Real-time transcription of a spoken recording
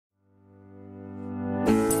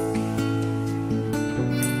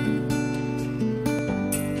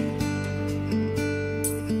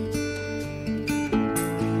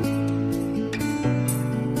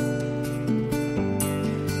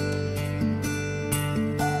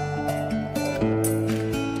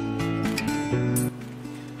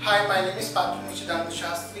my name is Patruni Chidananda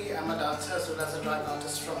Sastry. I'm a dancer as well as a drag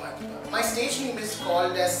artist from Hyderabad. My stage name is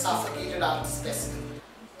called as Suffocated Artist Specimen.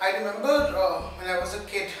 I remember when I was a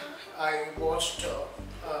kid, I watched a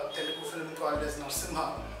Telugu film called as Narsimha,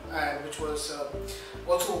 which was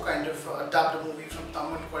also kind of dubbed a movie from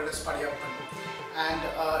Tamil called as Padiyappan. And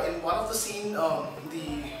in one of the scenes, the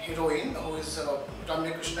heroine, who is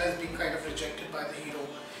Ramya Krishna, is being kind of rejected by the hero.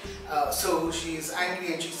 So she's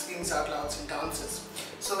angry and she screams out loud and dances.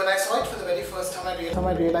 So when I saw it for the very first time,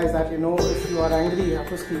 I realized that, if you are angry, you have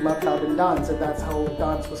to scream out loud and dance, and that's how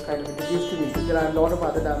dance was kind of introduced to me. There are a lot of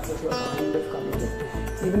other dancers who are kind of coming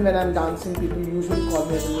in. Even when I'm dancing, people usually call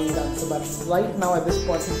me as a main dancer, but right now at this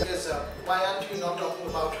point, why aren't we not talking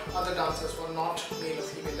about other dancers who are not male or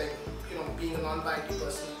female, like, being a non-binary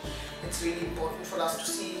person? It's really important for us to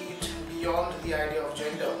see it beyond the idea of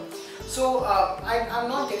gender. So I'm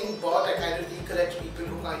not getting bored. I kind of recollect people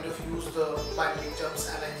who kind of use the binary terms,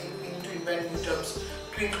 and I think we need to invent new terms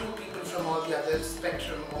to include people from all the other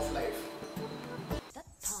spectrum of life.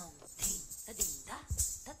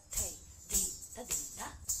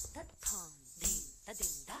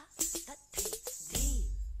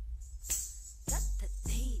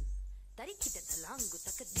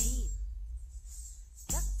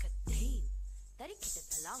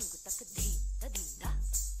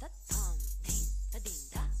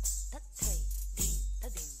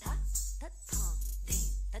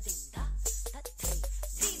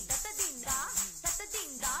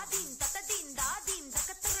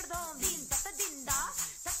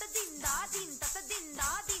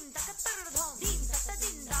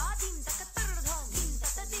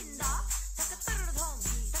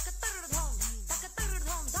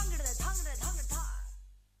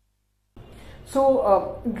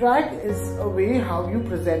 So drag is a way how you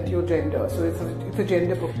present your gender. So it's a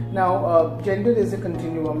gender. Now gender is a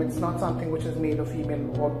continuum. It's not something which is male or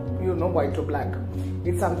female or white or black.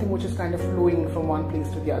 It's something which is kind of flowing from one place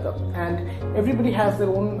to the other. And everybody has their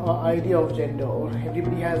own idea of gender, or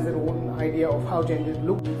everybody has their own idea of how gender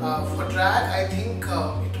looks. For drag, I think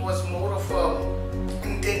it was more of a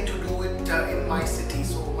intent to do it in my city.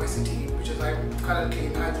 So my city, which is I'm currently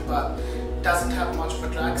in Hyderabad, doesn't have much of a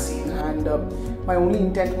drag scene, and my only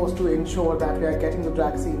intent was to ensure that we are getting the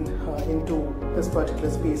drag scene into this particular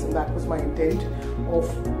space, and that was my intent of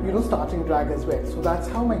starting drag as well. So that's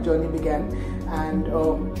how my journey began, and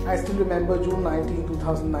I still remember June 19,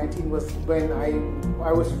 2019 was when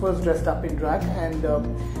I was first dressed up in drag, and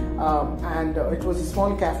it was a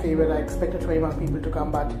small cafe where I expected 21 people to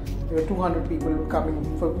come, but there were 200 people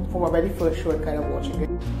coming for my very first show and kind of watching it.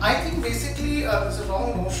 I think basically there's a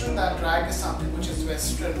wrong notion that drag is something which is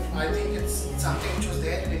Western. I think it's something which was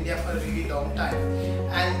there in India for a really long time.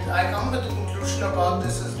 And I come with the conclusion about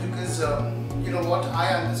this is because, what I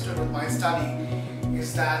understood with my study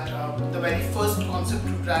is that the very first concept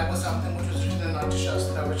of drag was something which was written in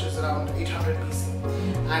Natyashastra, which is around 800 BC.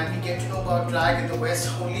 And we get to know about drag in the West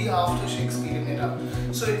only after Shakespearean era.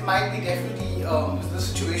 So it might be definitely the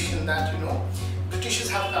situation that, Britishers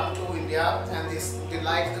have come to India and they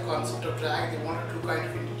like the concept of drag. They wanted to kind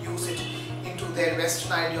of introduce it into their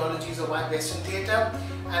Western ideologies or Western theatre,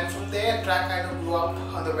 and from there drag kind of grew up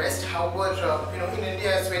on the West. However, in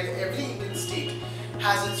India as well, every Indian state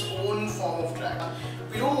has its own form of drag.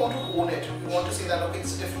 We don't want to own it. We want to say that okay,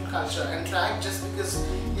 it's a different culture, and drag, just because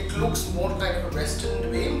it looks more kind of a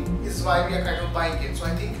Western way, is why we are kind of buying it. So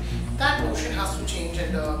I think that notion has to change,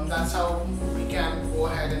 and that's how we can go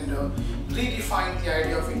ahead and redefine the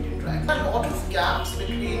idea of Indian drag. There are a lot of gaps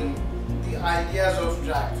between the ideas of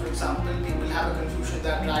drag. For example, people have a confusion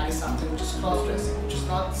that drag is something which is cross-dressing, which is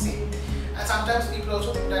not the same. And sometimes people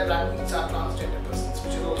also think that drag queens are transgender persons,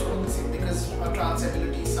 which is also not the same, because a trans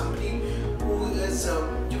ability is somebody who is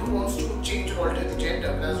who wants to change or alter the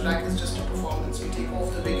gender, whereas drag is just a performance. We take off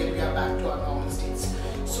the wig and we are back to our normal states.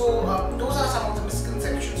 So those are some of the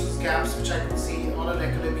misconceptions, gaps which I could see on a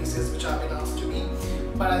regular basis, which have been asked to me.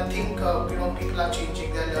 But I think people are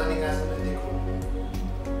changing, they're learning as and when they grow.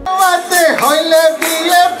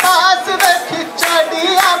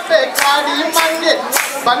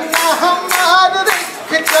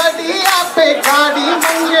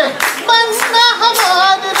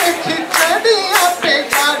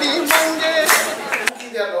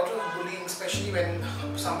 There are a lot of bullying, especially when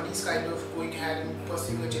somebody is kind of going ahead and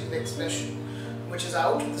pursuing a gender expression which is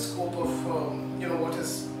out of the scope of what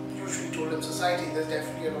is usually told in society. There's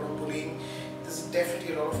definitely a lot of bullying, there's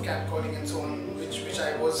definitely a lot of catcalling and so on, which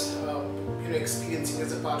I was experiencing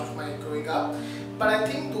as a part of my growing up. But I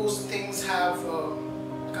think those things have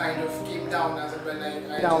kind of came down as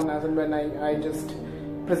and when I just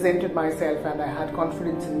presented myself and I had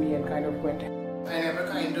confidence in me and kind of went. I never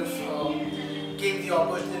kind of gave the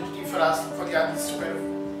opportunity for the others to kind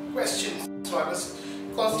of question. So I was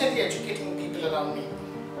constantly educating people around me.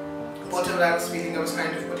 Whatever I was feeling, I was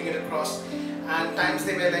kind of putting it across. And times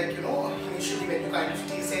they were like, initially when you kind of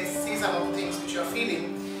say some of the things which you are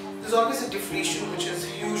feeling, there's always a deflation which is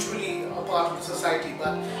usually a part of the society.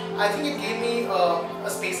 But I think it gave me a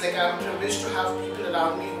space, like I'm privileged to have people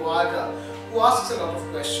around me who asks a lot of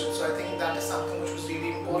questions. So I think that is something which was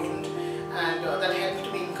really important, and that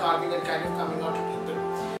helped me in carving and kind of coming out to people